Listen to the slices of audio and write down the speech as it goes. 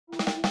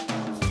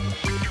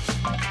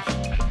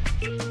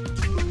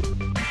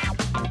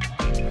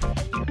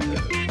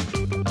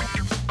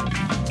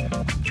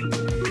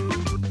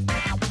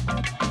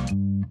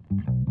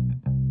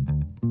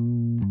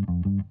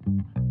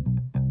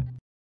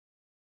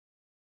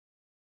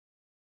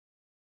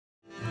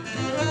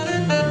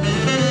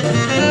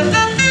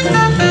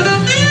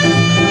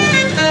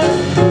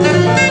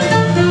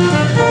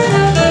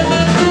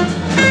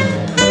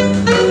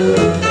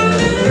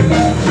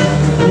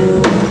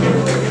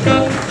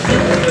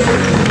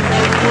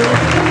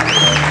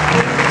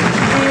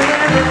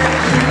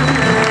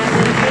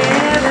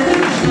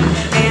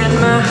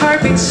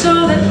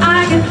so that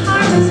I can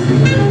harvest.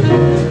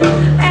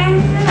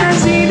 And I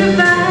see the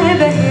vibe,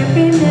 the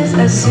happiness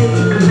I see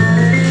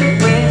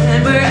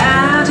when we're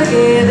out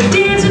together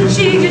dancing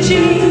cheek to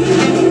cheek,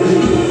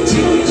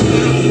 cheek to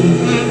cheek.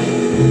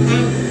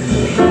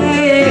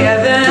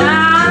 Heaven,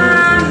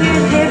 I'm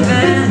in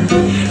heaven,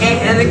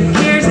 and the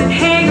gears that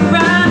hang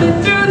around me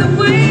through the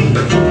week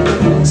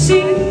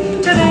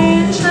seem to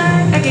dance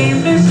like a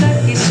gambler's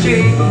lucky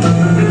streak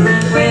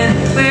when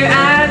we're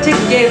out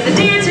together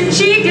dancing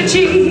cheek to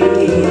cheek.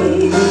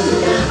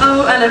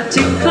 Oh, I love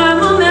to climb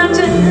a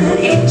mountain,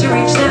 aim to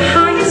reach the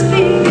highest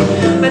peak,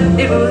 but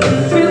it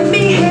wouldn't thrill me